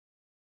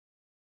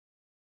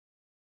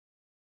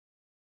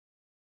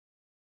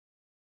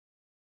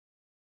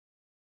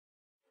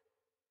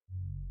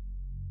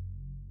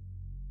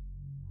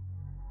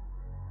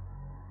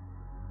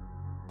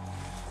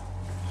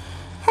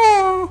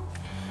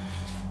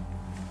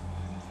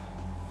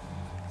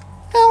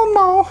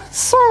Elmo,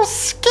 so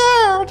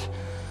scared.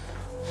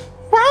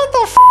 Why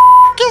the f***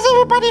 is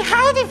everybody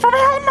hiding from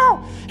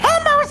Elmo?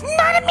 Elmo is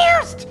not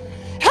amused.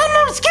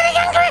 Elmo's getting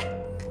angry.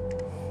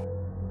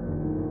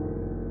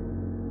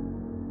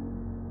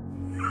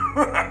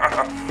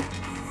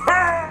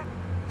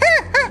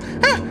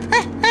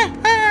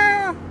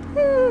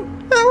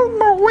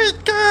 Elmo,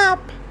 wake up.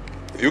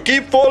 If you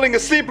keep falling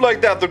asleep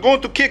like that, they're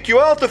going to kick you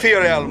out of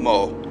here,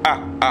 Elmo.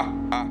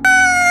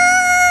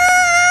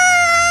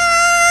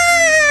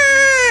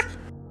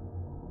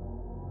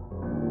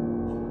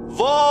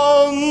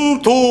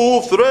 1, 2,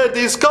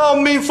 Freddys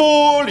coming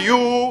for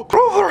you.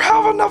 Krueger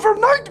have another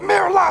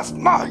nightmare last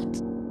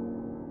night.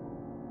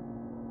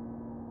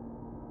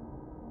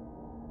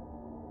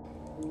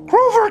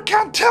 Krueger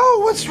can't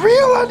tell what's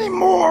real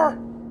anymore.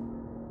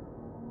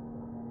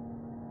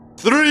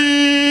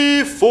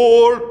 3,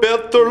 4,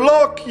 better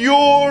lock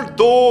your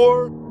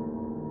door.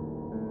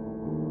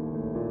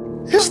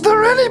 Is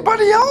there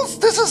anybody else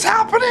this is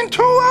happening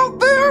to out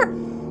there?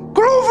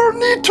 Grover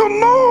need to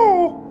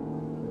know.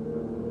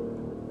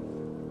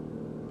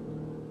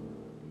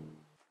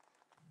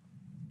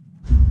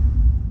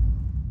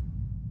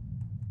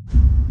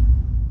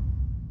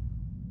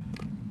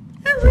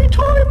 Every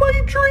time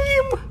I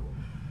dream,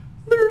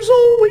 there's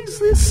always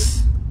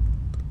this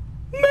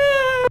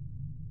man.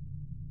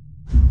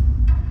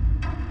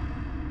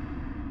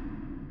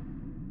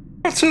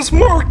 That's his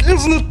mark,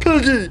 isn't it,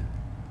 Piggy?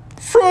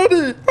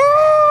 Freddy!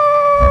 Ah!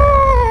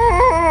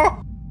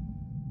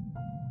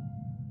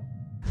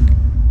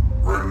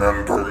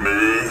 Remember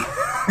me?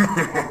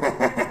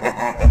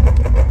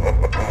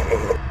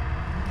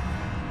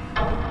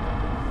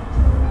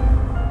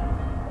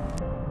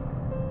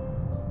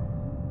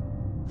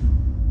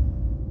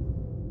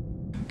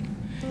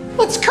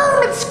 It's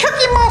Kermit's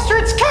Cookie Monster,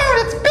 it's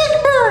Kermit, it's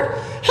Big Bird!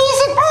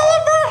 He's in all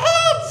of our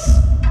heads!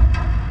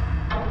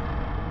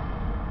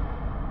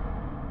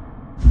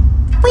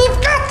 We've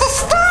got to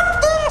stop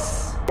this!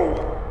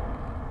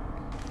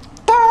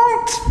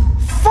 Don't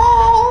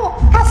fall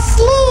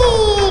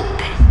asleep!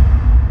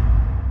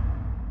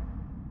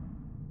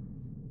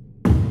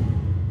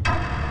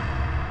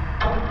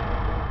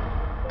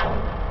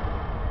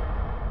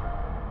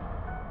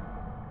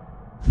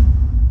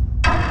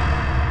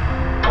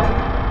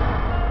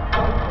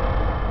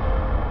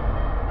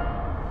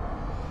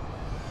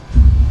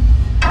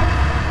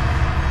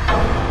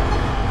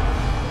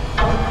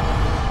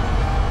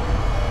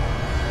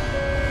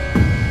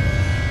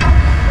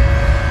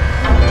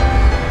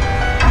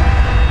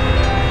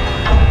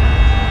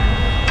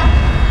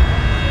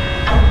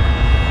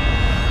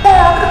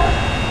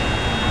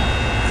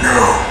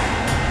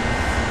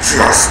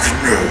 Just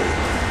me.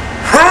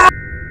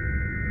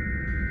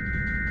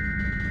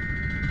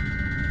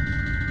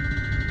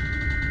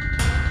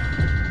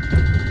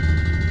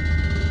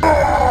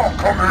 Oh,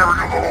 come here,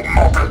 you little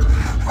muppet.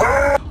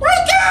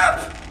 Wake up!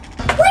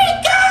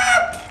 Wake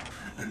up!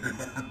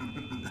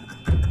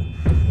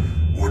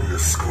 What are you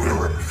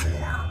squealing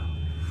for?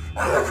 I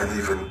haven't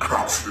even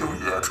caught you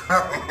yet.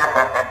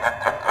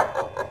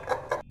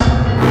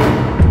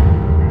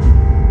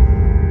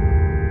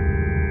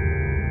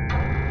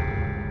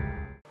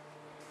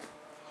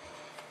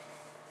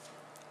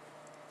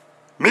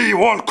 Me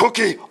want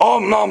cookie,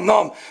 nom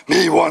nom.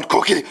 Me want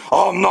cookie,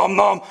 nom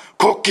nom.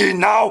 Cookie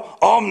now,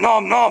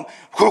 nom nom.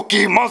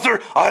 Cookie monster,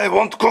 I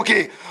want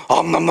cookie.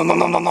 Nom nom nom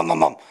nom nom nom nom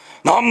nom.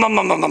 Nom nom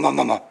nom nom nom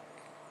nom nom.